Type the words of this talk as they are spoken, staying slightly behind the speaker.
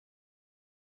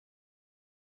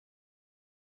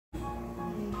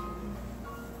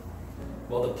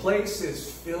Well, the place is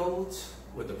filled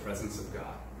with the presence of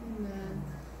God. Amen.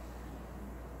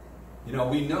 You know,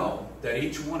 we know that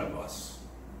each one of us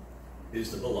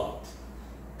is the beloved.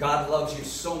 God loves you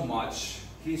so much,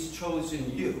 He's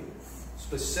chosen you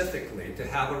specifically to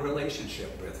have a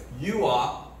relationship with. You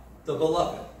are the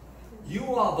beloved.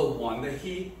 You are the one that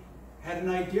He had an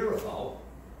idea about.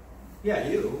 Yeah,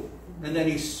 you. And then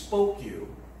He spoke you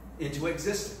into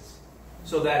existence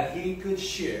so that He could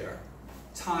share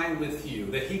time with you,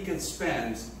 that He could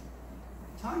spend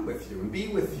time with you and be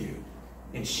with you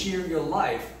and share your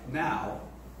life now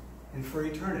and for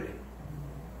eternity.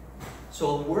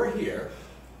 So we're here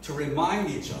to remind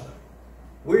each other.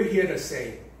 We're here to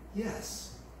say,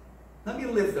 yes, let me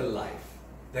live the life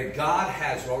that God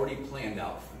has already planned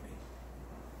out for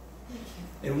me.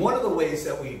 And one of the ways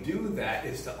that we do that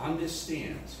is to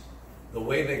understand the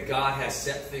way that God has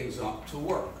set things up to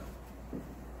work.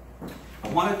 I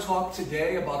want to talk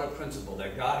today about a principle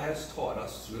that God has taught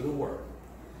us through the Word,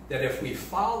 that if we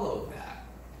follow that,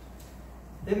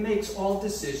 it makes all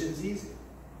decisions easy.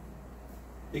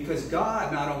 Because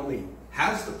God not only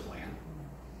has the plan,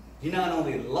 He not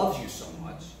only loves you so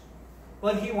much,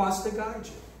 but He wants to guide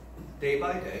you day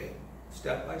by day,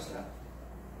 step by step.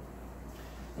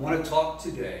 I want to talk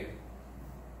today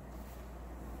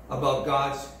about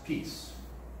God's peace.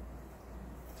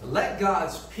 To let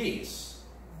God's peace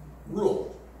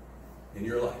rule in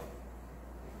your life.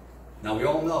 Now, we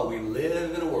all know we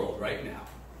live in a world right now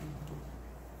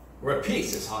where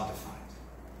peace is hard to find.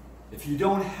 If you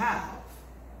don't have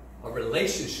a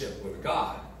relationship with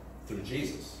God through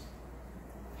Jesus,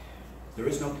 there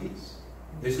is no peace.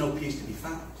 There's no peace to be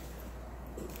found.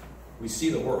 We see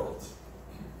the world,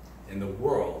 and the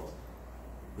world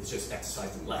is just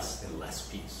exercising less and less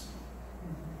peace.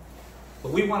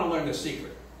 But we want to learn the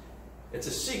secret. It's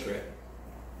a secret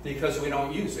because we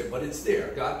don't use it, but it's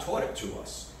there. God taught it to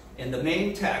us. And the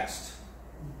main text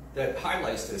that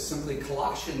highlights this, simply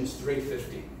Colossians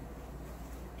 3:15.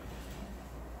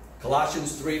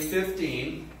 Colossians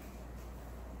 3:15,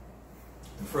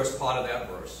 the first part of that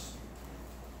verse.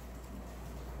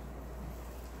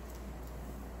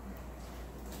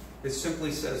 It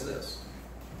simply says this: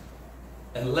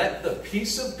 and let the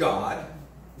peace of God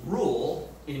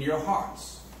rule in your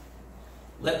hearts.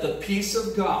 Let the peace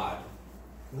of God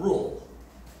rule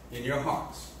in your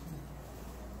hearts.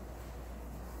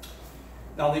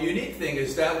 Now, the unique thing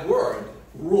is that word,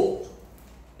 rule,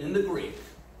 in the Greek,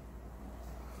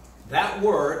 that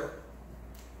word,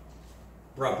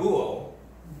 brabuo,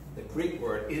 the Greek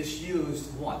word, is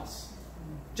used once.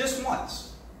 Just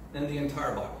once in the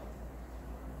entire Bible.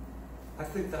 I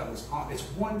think that was odd. It's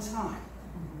one time.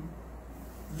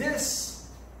 This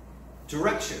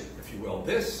direction, if you will,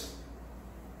 this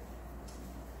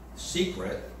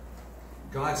secret,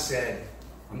 God said,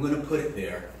 I'm going to put it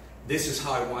there. This is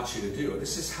how I want you to do it.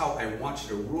 This is how I want you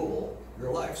to rule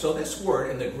your life. So this word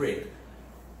in the Greek,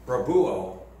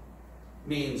 brabuo,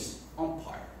 means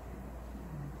umpire.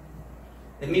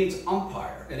 It means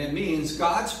umpire. And it means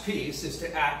God's peace is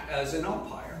to act as an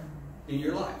umpire in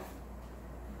your life.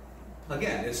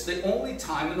 Again, it's the only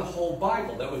time in the whole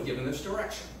Bible that we're given this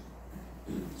direction.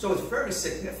 So it's very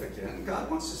significant. God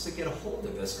wants us to get a hold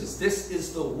of this because this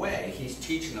is the way He's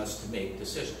teaching us to make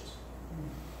decisions.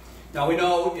 Now, we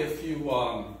know if you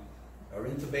are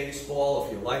into baseball,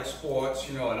 if you like sports,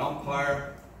 you know, an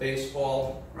umpire,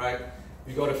 baseball, right?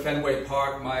 You go to Fenway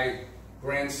Park. My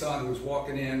grandson, who's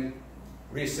walking in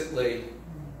recently,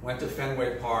 went to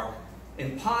Fenway Park.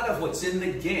 And part of what's in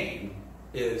the game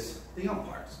is the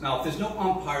umpires. Now, if there's no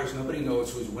umpires, nobody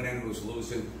knows who's winning, who's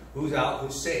losing, who's out,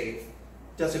 who's safe.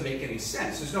 Doesn't make any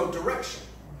sense. There's no direction.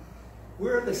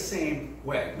 We're the same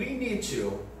way. We need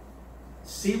to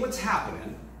see what's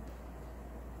happening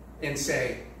and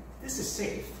say, this is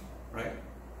safe, right?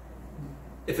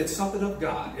 If it's something of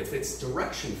God, if it's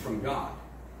direction from God,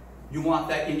 you want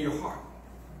that in your heart.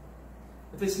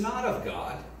 If it's not of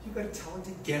God, you've got to tell it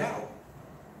to get out.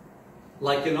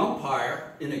 Like an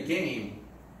umpire in a game,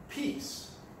 peace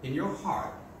in your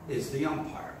heart is the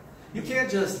umpire. You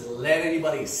can't just let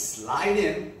anybody slide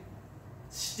in,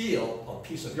 steal a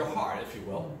piece of your heart, if you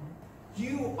will.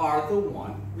 You are the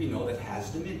one we know that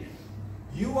has dominion.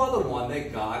 You are the one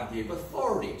that God gave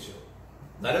authority to.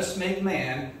 Let us make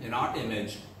man in our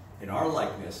image, in our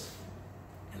likeness,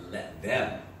 and let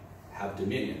them have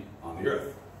dominion on the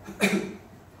earth.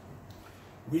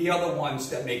 We are the ones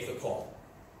that make the call.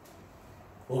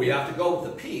 Well, we have to go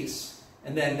with the peace,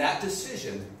 and then that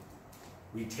decision,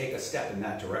 we take a step in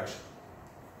that direction.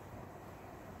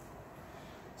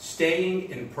 Staying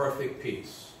in perfect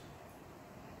peace.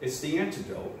 It's the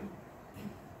antidote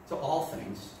to all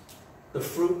things. The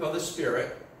fruit of the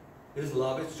Spirit is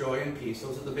love, it's joy, and peace.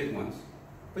 Those are the big ones.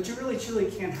 But you really, truly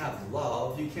can't have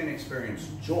love. You can't experience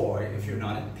joy if you're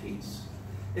not in peace.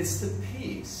 It's the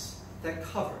peace that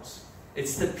covers.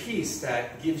 It's the peace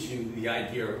that gives you the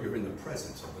idea you're in the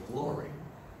presence of the glory.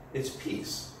 It's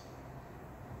peace.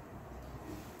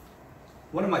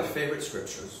 One of my favorite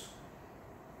scriptures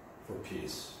for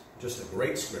peace, just a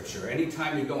great scripture.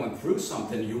 Anytime you're going through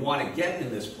something, you want to get in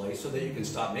this place so that you can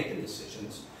stop making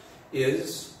decisions,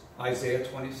 is Isaiah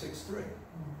 26:3.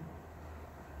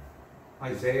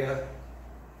 Isaiah,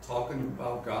 talking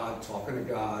about God, talking to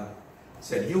God,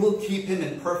 said, "You will keep him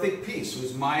in perfect peace,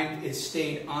 whose mind is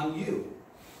stayed on you,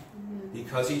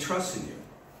 because he trusts in you."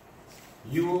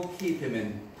 You will keep him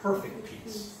in perfect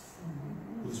peace,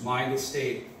 whose mind is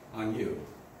stayed on you,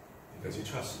 because he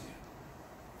trusts in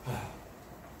you.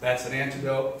 That's an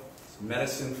antidote. It's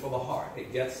medicine for the heart.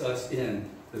 It gets us in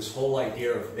this whole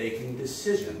idea of making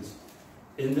decisions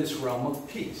in this realm of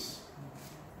peace.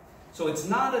 So it's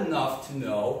not enough to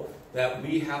know that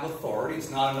we have authority. It's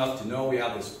not enough to know we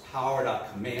have this power at our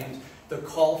command to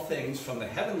call things from the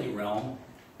heavenly realm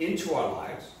into our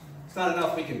lives. It's not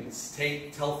enough we can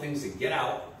tell things to get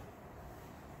out.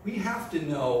 We have to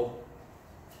know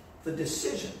the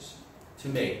decisions to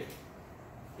make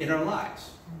in our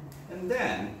lives. And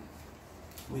then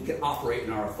we can operate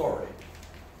in our authority.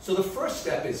 So the first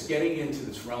step is getting into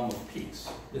this realm of peace,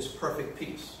 this perfect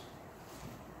peace.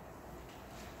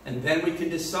 And then we can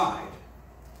decide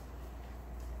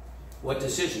what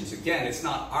decisions. Again, it's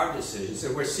not our decisions.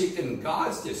 We're seeking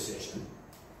God's decision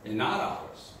and not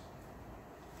ours.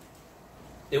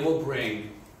 It will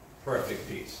bring perfect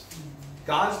peace.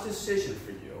 God's decision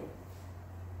for you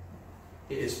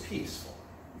is peaceful.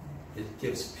 It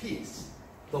gives peace.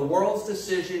 The world's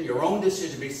decision, your own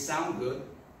decision, may sound good,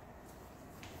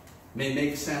 may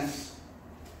make sense.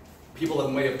 People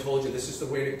may have told you this is the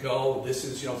way to go. This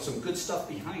is, some good stuff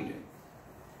behind it.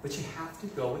 But you have to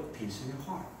go with peace in your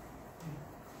heart.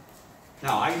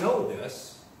 Now, I know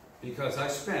this because I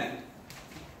spent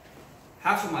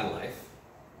half of my life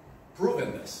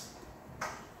proving this,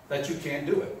 that you can't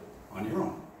do it on your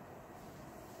own.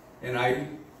 And I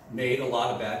made a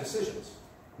lot of bad decisions,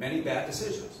 many bad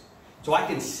decisions. So I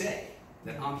can say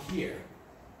that I'm here,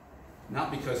 not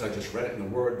because I just read it in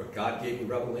the Word, but God gave me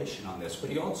revelation on this.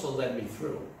 But he also led me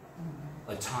through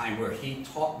a time where he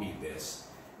taught me this,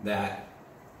 that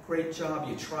great job,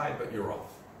 you tried, but you're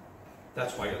off.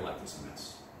 That's why your life is a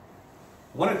mess.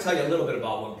 I want to tell you a little bit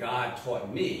about what God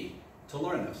taught me to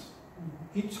learn this.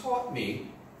 He taught me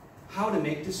how to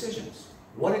make decisions,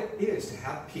 what it is to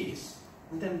have peace,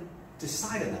 and then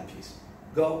decide on that peace.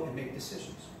 Go and make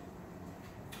decisions.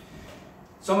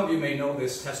 Some of you may know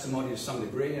this testimony to some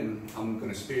degree, and I'm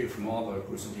going to spare you from all the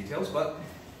gruesome details, but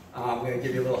I'm going to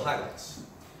give you a little highlights.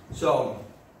 So,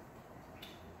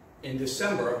 in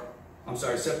September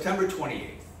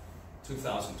 28th,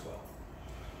 2012,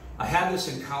 I had this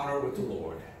encounter with the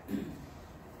Lord,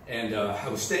 and I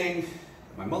was staying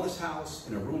at my mother's house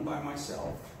in a room by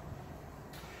myself.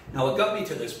 Now, what got me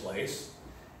to this place,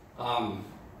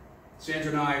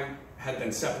 Sandra and I had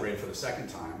been separated for the second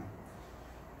time.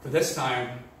 For this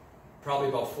time, probably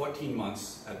about 14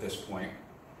 months at this point,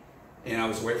 and I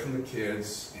was away from the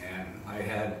kids, and I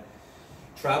had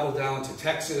traveled down to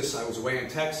Texas. I was away in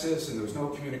Texas, and there was no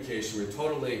communication.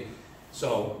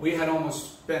 So we had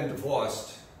almost been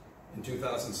divorced in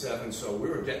 2007, so we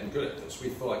were getting good at this. We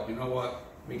thought, you know what,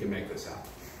 we can make this happen.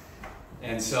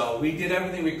 And so we did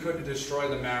everything we could to destroy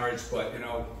the marriage, but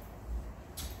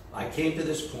I came to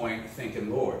this point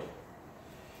thinking, Lord,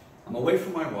 I'm away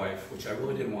from my wife, which I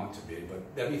really didn't want to be, but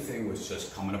everything was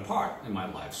just coming apart in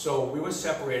my life. So we were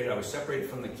separated. I was separated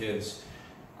from the kids.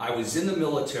 I was in the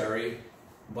military,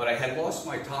 but I had lost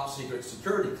my top secret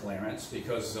security clearance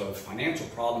because of financial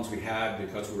problems we had,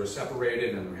 because we were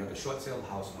separated and we had the short sale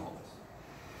house and all this.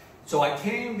 So I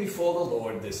came before the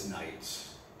Lord this night,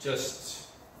 just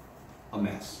a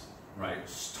mess, right?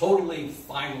 Totally,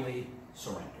 finally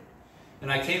surrendered.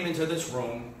 And I came into this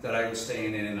room that I was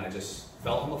staying in, and I just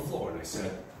fell on the floor, and I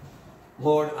said,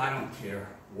 Lord, I don't care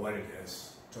what it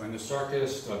is. Join the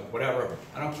circus, whatever.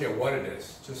 I don't care what it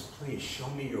is. Just please show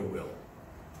me your will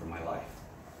for my life.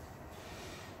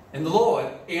 And the Lord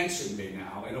answered me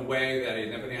now in a way that he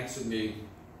never answered me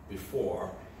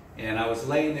before. And I was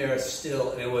laying there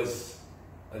still, and it was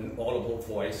an audible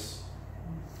voice,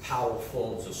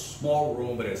 powerful. It's a small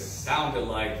room, but it sounded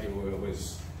like it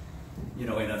was, in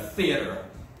a theater.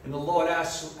 And the Lord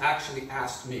actually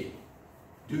asked me,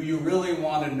 do you really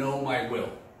want to know my will?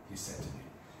 He said to me.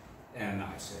 And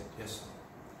I said, yes, Lord.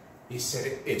 He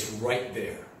said, it's right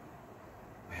there.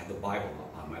 I had the Bible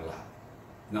on my lap.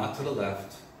 Not to the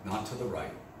left, not to the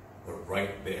right, but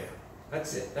right there.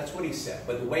 That's it. That's what he said.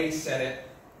 But the way he said it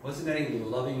wasn't any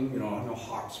loving, no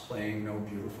harps playing, no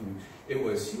beautiful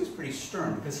music. He was pretty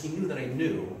stern because he knew that I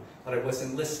knew that I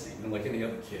wasn't listening. Like any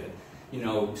other kid,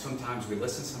 sometimes we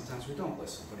listen, sometimes we don't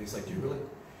listen. But he's like, do you really?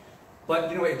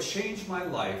 But, it changed my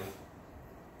life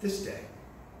this day.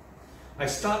 I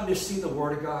started to see the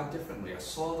Word of God differently. I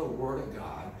saw the Word of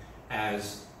God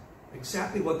as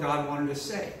exactly what God wanted to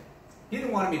say. He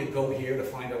didn't want me to go here to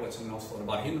find out what someone else thought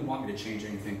about it. He didn't want me to change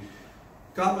anything.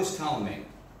 God was telling me,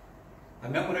 I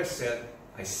meant what I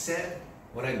said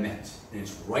what I meant. And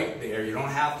it's right there. You don't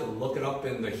have to look it up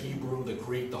in the Hebrew, the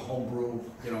Greek, the Homebrew,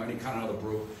 any kind of other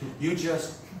brew. You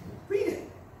just read it,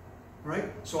 right?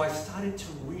 So I started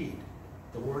to read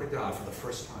the Word of God for the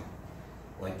first time,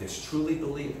 like this, truly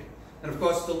believing. And of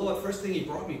course, the Lord, first thing he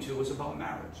brought me to was about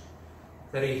marriage,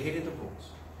 that he hated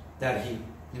divorce, that he,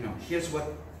 here's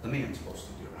what the man's supposed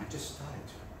to do. And I just started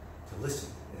to listen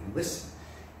and listen.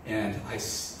 And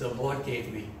the Lord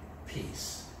gave me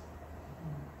peace.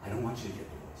 I don't want you to get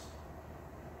divorced.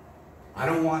 I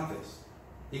don't want this.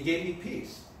 He gave me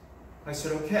peace. I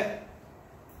said, okay.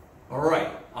 All right,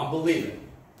 I'm believing.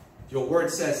 Your word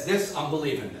says this, I'm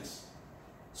believing this.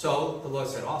 So the Lord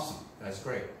said, awesome, that's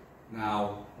great.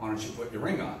 Now, why don't you put your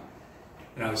ring on?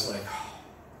 And I was like, oh,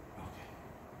 okay.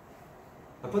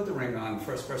 I put the ring on. The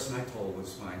first person I told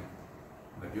was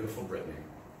my beautiful Brittany.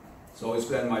 It's always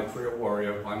been my prayer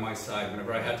warrior by my side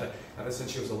whenever I had to, ever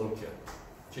since she was a little kid.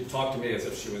 She'd talk to me as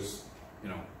if she was,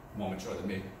 more mature than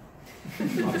me.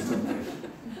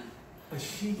 But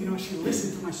she, she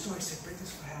listened to my story. I said, Britt,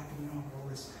 this is what happened, all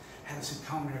this, had this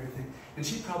encounter and everything. And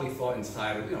she probably thought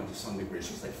inside, to some degree,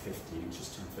 she's like 15,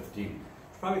 just turned 15.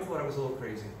 She probably thought I was a little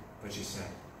crazy. But she said,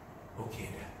 okay,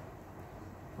 Dad.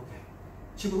 Okay.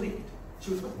 She believed.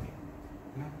 She was with me.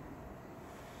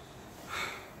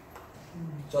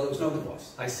 So there was no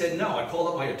divorce. I said no. I called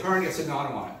up my attorney. I said, no, I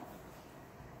don't want it.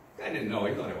 I didn't know.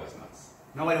 He thought I was nuts.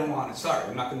 No, I don't want it. Sorry,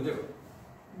 I'm not going to do it.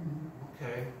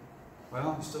 Okay.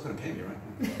 Well, you're still going to pay me, right?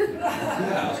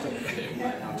 Yeah, I'll still pay you.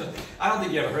 I don't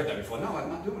think you ever heard that before. No, I'm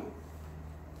not doing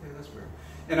it. Okay, that's weird.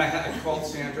 And I called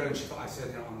Sandra, and I said,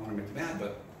 I don't want to make you mad,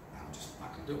 but I'm just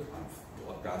not going to do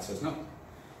it. God says no.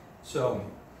 So,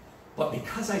 but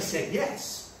because I said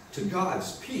yes to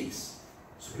God's peace,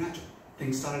 supernatural,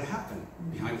 things started happening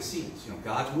behind the scenes.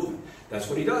 God's moving. That's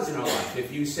what he does in our life.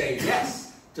 If you say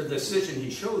yes to the decision he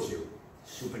shows you,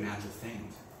 supernatural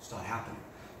things start happening.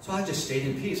 So I just stayed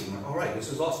in peace. I'm like, all right,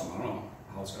 this is awesome. I don't know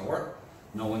how it's going to work.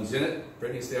 No one's in it.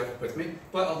 Brittany's there with me.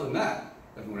 But other than that,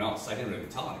 everyone else, I didn't really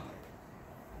tell anybody.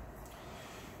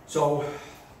 So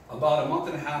about a month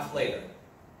and a half later,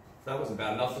 that wasn't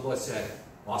bad enough. The Lord said,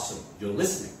 awesome, you're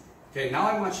listening. Okay, now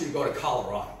I want you to go to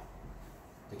Colorado,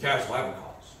 the Charis Bible College.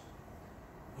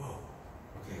 Oh,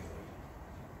 okay.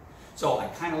 So I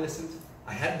kind of listened.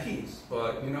 I had peace,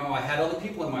 but I had other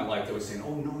people in my life that were saying,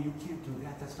 oh no, you can't do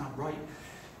that, that's not right.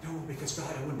 No, because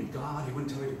God, it wouldn't be God, he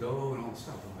wouldn't tell you to go and all this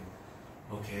stuff. I'm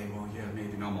like, okay, well, yeah,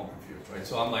 maybe now I'm all confused, right?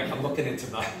 So I'm looking into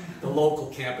the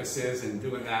local campuses and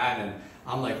doing that, and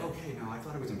I'm like, okay, no, I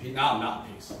thought it was in peace. Now I'm not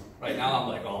in peace. Right now I'm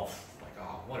like, oh,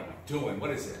 what am I doing? What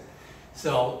is it?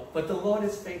 So, but the Lord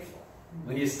is faithful.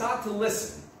 When you start to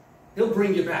listen, he'll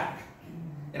bring you back.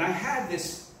 And I had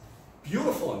this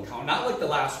beautiful encounter, not like the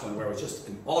last one where it was just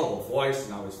an audible voice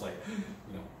and I was like,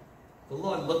 the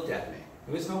Lord looked at me.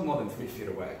 It was no more than 3 feet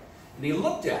away. And he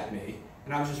looked at me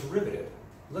and I was just riveted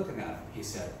looking at him. He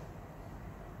said,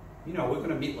 we're going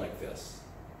to meet like this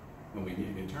when we meet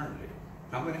in eternity.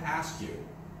 And I'm going to ask you,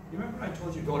 you remember when I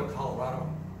told you to go to Colorado?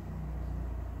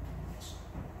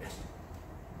 Yes.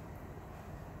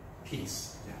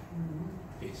 Peace. Yeah.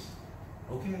 Peace.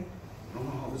 Okay. I don't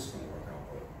know how this is going to work out,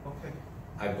 but okay.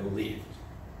 I believed.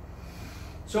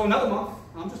 So another month,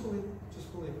 I'm just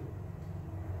believing.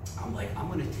 I'm like, I'm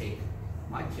going to take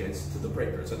my kids to the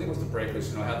Breakers. I think it was the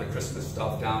Breakers, had the Christmas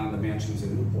stuff down in the mansions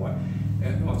in Newport.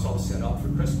 And it's all set up for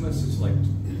Christmas. It's like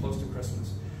close to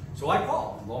Christmas. So I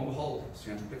called. Lo and behold,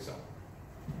 Sandra picks up.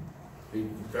 We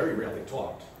very rarely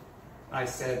talked. I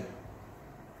said,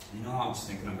 I'm just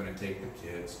thinking I'm going to take the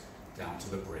kids down to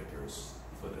the Breakers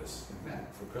for this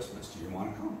event for Christmas. Do you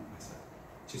want to come?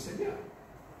 She said, yeah.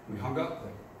 We hung up.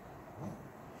 Like, what?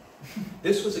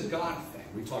 This was a God thing.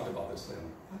 We talked about this later.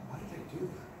 Why did I do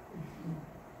that?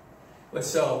 But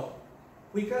so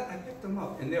I picked them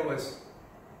up, and there was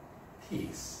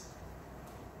peace.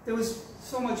 There was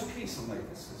so much peace. I'm like,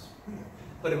 this is weird.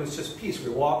 But it was just peace. We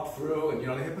walked through, and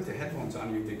they put the headphones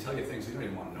on you. They tell you things you don't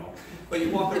even want to know. But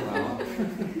you walk around,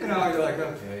 you're like,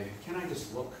 okay, can I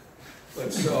just look?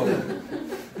 But so,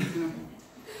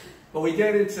 But we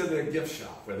get into the gift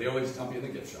shop, where they always dump you in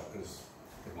the gift shop, because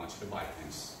they want you to buy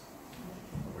things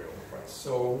way overpriced.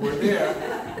 So we're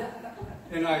there,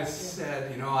 and I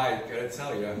said, you know, I gotta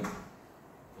tell you,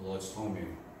 the Lord's told me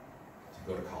to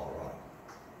go to Colorado,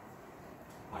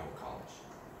 Iowa College.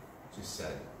 She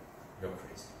said, you're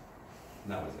crazy.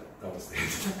 And that was it. That was the end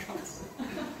of the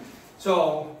conversation.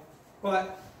 So,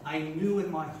 but I knew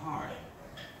in my heart,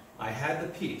 I had the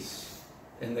peace,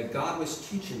 and that God was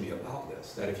teaching me about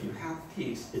this, that if you have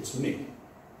peace, it's me.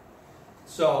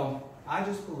 So I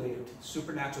just believed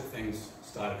supernatural things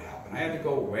started to happen. I had to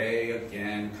go away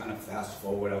again, kind of fast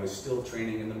forward. I was still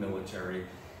training in the military,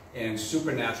 and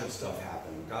supernatural stuff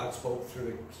happened. God spoke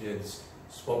through the kids,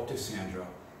 spoke to Sandra,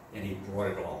 and he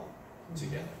brought it all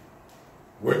together.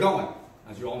 We're going.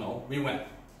 As you all know, we went.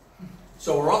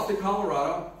 So we're off to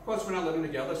Colorado. Of course, we're not living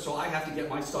together, so I have to get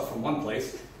my stuff from one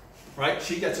place, right?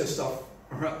 She gets her stuff,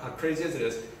 how crazy as it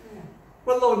is.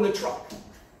 We're loading the truck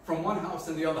from one house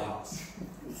to the other house.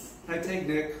 I take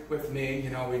Nick with me,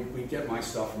 you know, we get my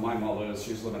stuff from my mother's.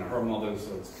 She's living at her mother's.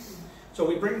 So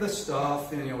we bring the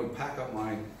stuff, and, you know, we pack up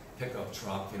my pickup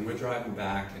truck, and we're driving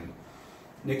back, and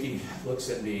Nicky looks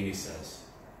at me, and he says,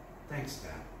 thanks,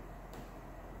 Dad.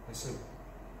 I said,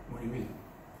 what do you mean?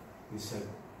 He said,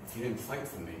 if you didn't fight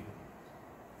for me,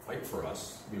 fight for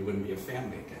us, we wouldn't be a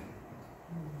family again.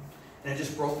 And it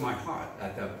just broke my heart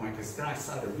at that point, because then I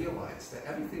started to realize that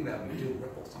everything that we do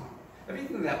ripples on.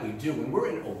 Everything that we do, when we're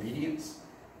in obedience,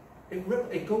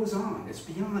 it goes on. It's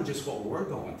beyond just what we're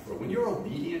going through. When you're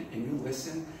obedient and you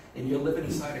listen and you're living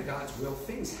inside of God's will,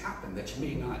 things happen that you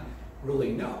may not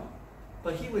really know.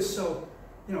 But he was so,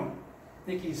 you know,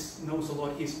 Nicky knows the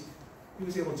Lord. He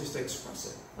was able just to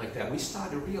express it like that. We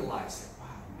started to realize that,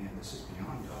 wow, man, this is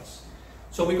beyond us.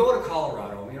 So we go to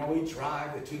Colorado. You know, we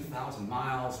drive the 2,000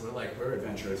 miles. We're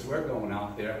adventurous. We're going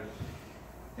out there.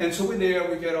 And so we're there.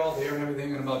 We get all there and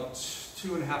everything. And about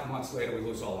 2.5 months later, we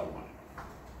lose all our money.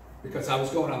 Because I was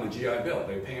going on the GI Bill.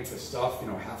 They were paying for stuff, you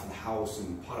know, half of the house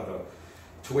and part of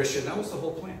the tuition. That was the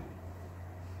whole plan.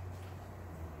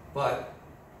 But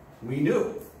we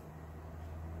knew,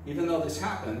 even though this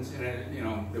happens, and you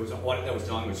know, there was an audit that was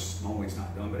done, which normally is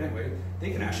not done, but anyway,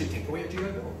 they can actually take away a GI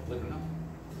Bill, believe it or not.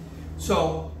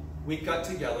 So we got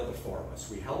together, the four of us.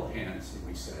 We held hands and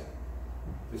we said,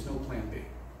 there's no plan B.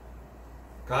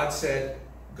 God said,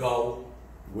 go,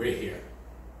 we're here.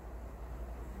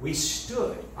 We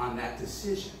stood on that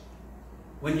decision.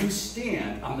 When you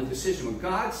stand on the decision, when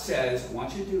God says, I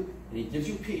want you to do, and he gives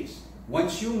you peace,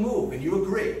 once you move and you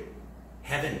agree,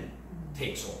 heaven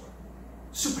takes over.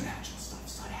 Supernatural stuff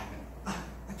started happening.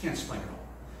 I can't explain it all.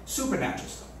 Supernatural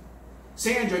stuff.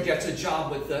 Sandra gets a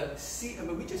job with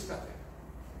we just got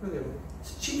there.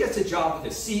 She gets a job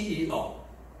with the CEO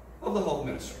of the whole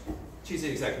ministry. She's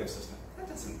the executive assistant. That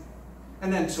doesn't.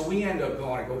 And then, so we end up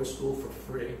going to go to school for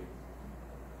free.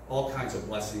 All kinds of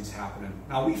blessings happening.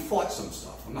 Now, we fought some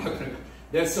stuff. I'm not going to.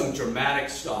 There's some dramatic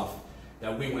stuff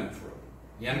that we went through.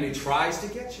 The enemy tries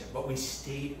to get you, but we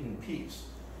stayed in peace.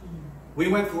 We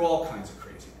went through all kinds of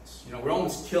craziness. You know, we're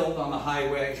almost killed on the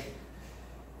highway,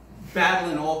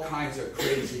 battling all kinds of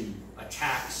crazy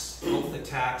attacks, health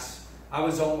attacks. I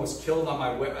was almost killed on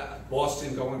my way back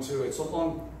Boston going to. It's a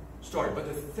long story, but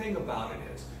the thing about it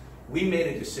is, we made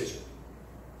a decision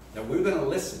that we're going to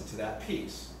listen to that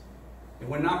peace. And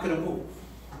we're not going to move.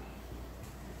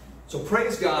 So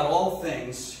praise God, all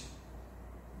things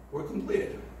were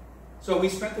completed. So we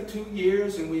spent the 2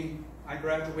 years, and I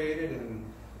graduated, and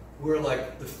we were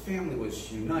like, the family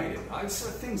was united. I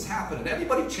saw things happen, and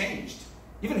everybody changed.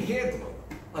 Even here,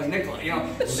 like Nicola, you know,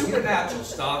 supernatural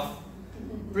stuff.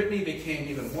 Brittany became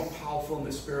even more powerful in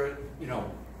the spirit, you know,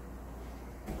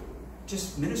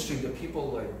 just ministering to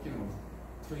people like, you know,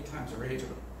 3 times her age.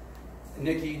 And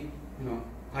Nicky, you know,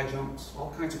 high jumps,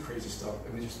 all kinds of crazy stuff.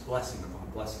 I mean, just blessing upon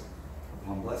blessing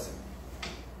upon blessing.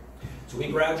 So we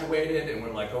graduated, and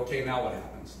we're like, okay, now what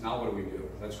happens? Now what do we do?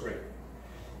 That's great.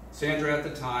 Sandra, at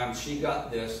the time, she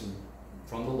got this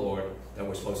from the Lord that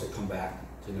we're supposed to come back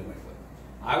to New England.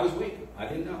 I was waiting. I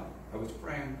didn't know. I was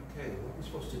praying, okay, what are we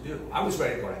supposed to do? I was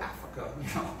ready to go to Africa,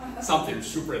 you know, something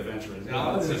super adventurous. You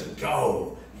know, let's just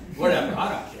go. Whatever, I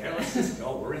don't care. Let's just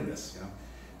go. We're in this, you know.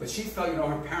 But she felt, you know,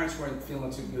 her parents weren't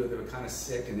feeling too good. They were kind of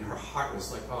sick, and her heart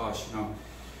was like, oh, you know,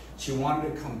 she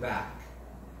wanted to come back.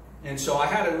 And so I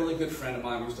had a really good friend of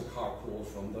mine who used to carpool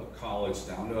from the college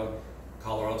down to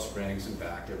Colorado Springs and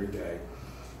back every day.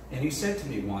 And he said to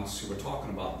me once, we were talking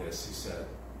about this, he said,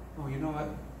 oh, you know what?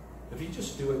 If you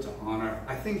just do it to honor,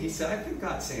 I think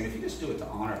God's saying, if you just do it to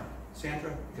honor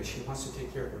Sandra, because she wants to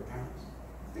take care of her parents,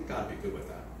 I think God would be good with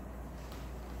that.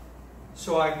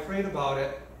 So I prayed about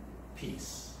it,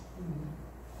 peace.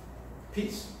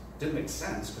 peace. Didn't make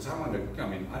sense because I wanted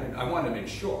to make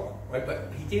sure, right?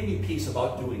 But he gave me peace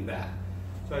about doing that.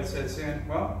 So I said, Sam,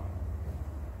 well,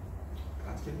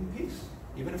 God's giving you peace,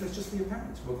 even if it's just for your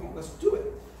parents. Let's do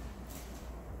it.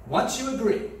 Once you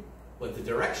agree with the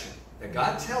direction that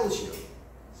God tells you,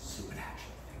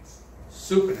 supernatural things,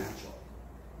 supernatural.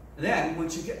 And then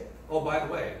once you get, oh, by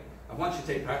the way, I want you to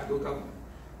take practical government.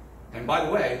 And by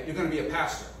the way, you're going to be a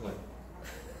pastor. Like,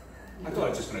 I thought I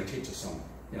was just going to teach us some,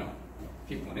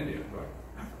 people in India, or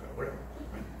Africa, whatever.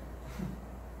 Right?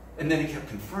 And then he kept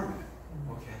confirming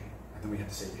it. Okay. And then we had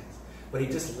to say yes. But he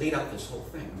just laid out this whole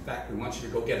thing. In fact, we want you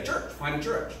to go get a church, find a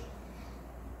church.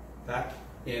 Back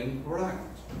in Rhode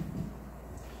Island.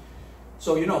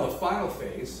 So the final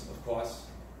phase, of course,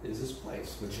 is this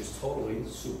place, which is totally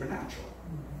supernatural.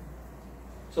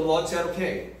 So the Lord said,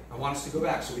 okay, I want us to go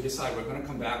back. So we decided we're going to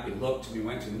come back. We looked, we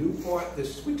went to Newport.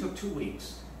 We took 2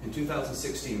 weeks. In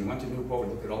 2016, we went to Newport,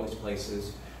 we looked at all these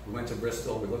places. We went to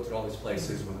Bristol, we looked at all these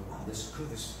places. We're like, wow, this is good,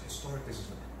 this is historic, this is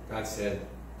good. God said,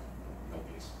 no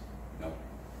peace. No.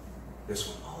 This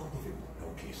one, oh, no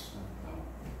peace. No.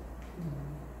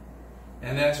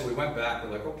 And then so we went back, we're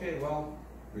like, okay, well,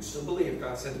 we still believe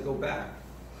God said to go back.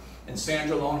 And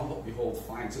Sandra, lo and behold,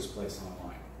 finds this place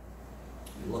online.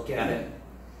 We look at it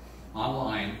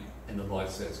online, and the Lord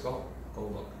says, go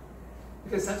look.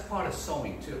 Because that's part of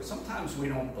sowing too. Sometimes we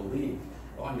don't believe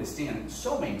or understand.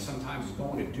 Sowing sometimes is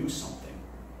going to do something.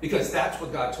 Because that's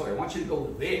what God told you. I want you to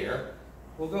go there.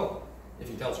 We'll go. If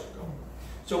he tells you to go.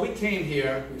 So we came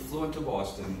here. We flew into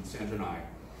Boston, Sandra and I,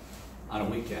 on a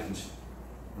weekend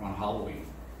around Halloween.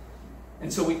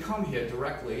 And so we come here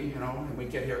directly, and we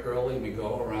get here early and we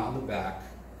go around the back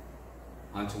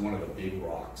onto one of the big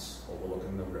rocks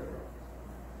overlooking the river,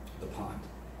 the pond.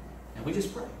 And we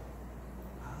just pray.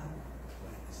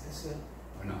 Is this it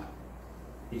or not?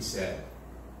 He said,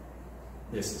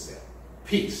 this is it.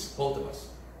 Peace, both of us.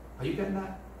 Are you getting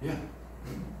that? Yeah.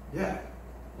 Yeah.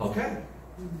 Okay.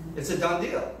 It's a done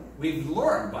deal. We've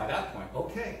learned by that point,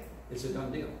 okay, it's a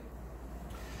done deal.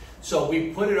 So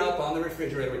we put it up on the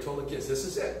refrigerator. We told the kids, this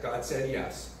is it. God said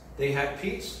yes. They had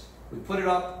peace. We put it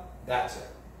up. That's it.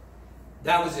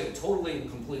 That was it. Totally and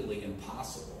completely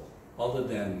impossible, other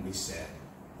than we said,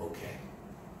 okay,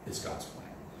 it's God's plan.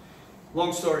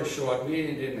 Long story short, we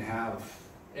didn't have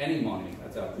any money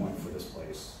at that point for this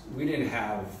place. We didn't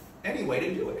have any way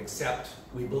to do it, except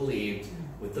we believed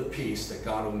with the peace that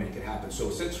God will make it happen. So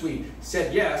since we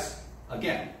said yes,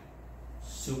 again,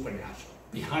 supernatural,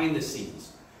 behind the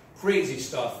scenes, crazy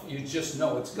stuff, you just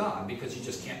know it's God because you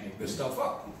just can't make this stuff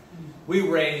up. We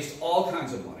raised all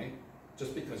kinds of money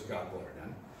just because God brought it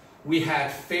in. We had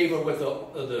favor with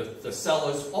the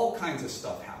sellers, all kinds of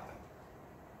stuff happened.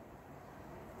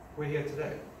 We're here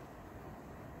today.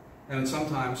 And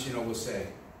sometimes, we'll say,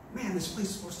 man, this place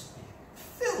is supposed to be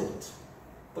filled.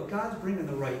 But God's bringing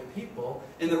the right people.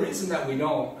 And the reason that we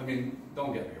don't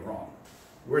get me wrong,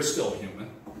 we're still human,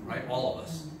 right? All of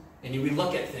us. And we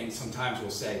look at things, sometimes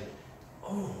we'll say,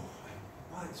 oh,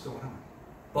 what is going on?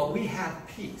 But we have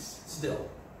peace still.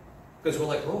 Because we're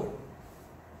like, Lord,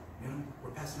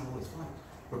 we're passing all these flags.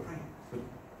 We're praying.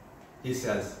 He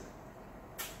says,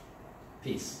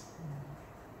 peace.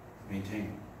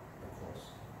 Maintain, of course.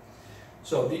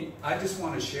 So I just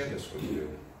want to share this with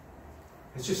you.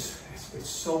 It's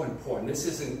so important. This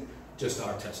isn't just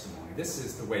our testimony. This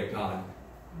is the way God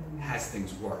has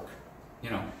things work.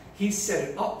 He set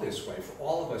it up this way for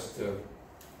all of us to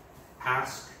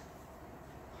ask.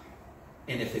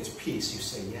 And if it's peace, you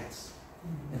say yes.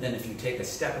 And then if you take a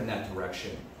step in that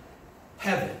direction,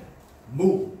 heaven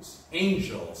moves,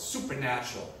 angels,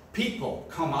 supernatural, people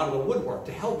come out of the woodwork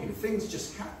to help you. Things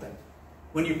just happen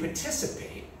when you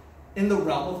participate in the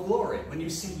realm of glory, when you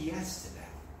say yes to that.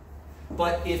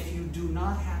 But if you do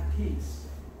not have peace,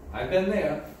 I've been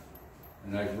there,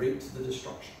 and I've reaped the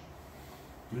destruction.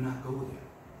 Do not go there.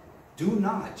 Do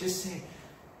not. Just say,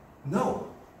 no.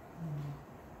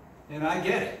 And I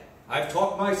get it. I've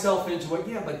talked myself into it.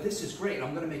 Yeah, but this is great.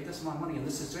 I'm going to make this amount of money, and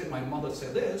this is it. My mother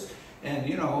said this, and,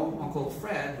 Uncle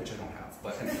Fred, which I don't have,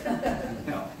 but,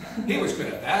 he was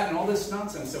good at that and all this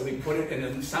nonsense. So we put it, and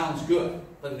it sounds good.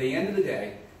 But at the end of the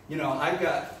day,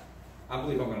 I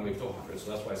believe I'm going to live to 100,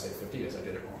 so that's why I say 50 years. I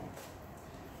did it wrong.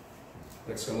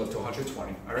 Nick's going to live to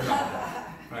 120. I remember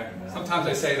that. Right? Sometimes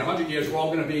I say in 100 years, we're all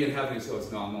going to be in heaven. He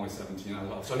goes, no, I'm only 17. I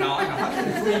love. So now in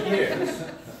 103 years,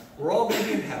 we're all going to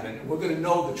be in heaven, and we're going to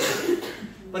know the truth.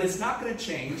 But it's not going to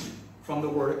change from the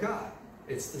Word of God.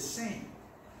 It's the same.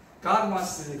 God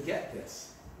wants us to get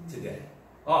this today.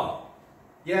 Oh,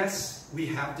 yes, we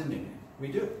have dominion. We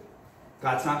do.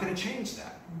 God's not going to change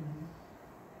that.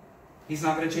 He's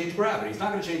not going to change gravity. He's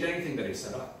not going to change anything that he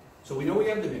set up. So we know we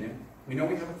have dominion. We know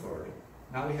we have authority.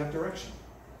 Now we have direction.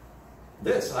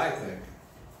 This, I think,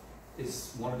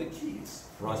 is one of the keys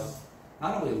for us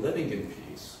not only living in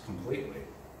peace completely,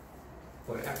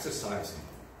 but exercising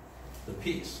the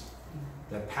peace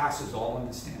that passes all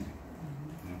understanding.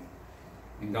 You know?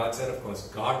 And God said, of course,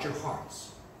 guard your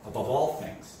hearts above all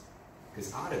things,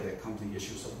 because out of it comes the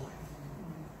issues of life.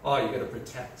 Oh, you got to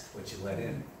protect what you let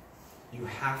in. You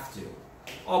have to.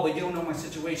 Oh, but you don't know my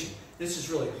situation. This is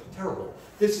really terrible.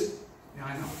 This is, yeah,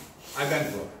 I know. I've been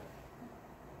through it.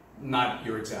 Not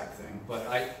your exact thing, but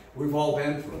we've all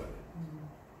been through it.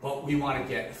 But we want to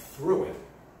get through it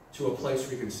to a place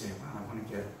where we can say, wow, I want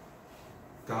to get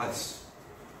God's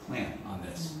plan on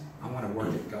this. I want to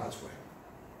work it God's way.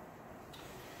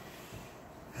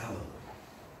 Hallelujah.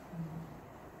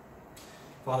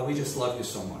 Father, we just love you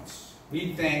so much.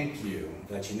 We thank you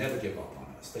that you never give up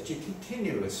on us, that you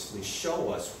continuously show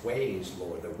us ways,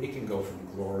 Lord, that we can go from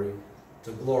glory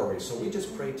to glory. So we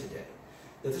just pray today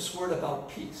that this word about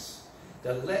peace,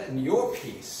 that letting your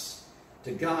peace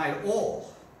to guide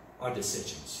all our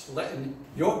decisions, letting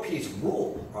your peace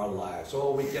rule our lives.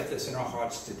 Oh, we get this in our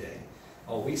hearts today.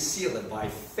 Oh, we seal it by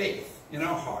faith in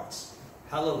our hearts.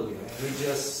 Hallelujah. And we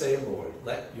just say, Lord,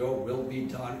 let your will be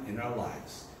done in our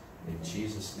lives. In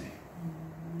Jesus' name.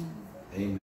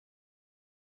 Amen.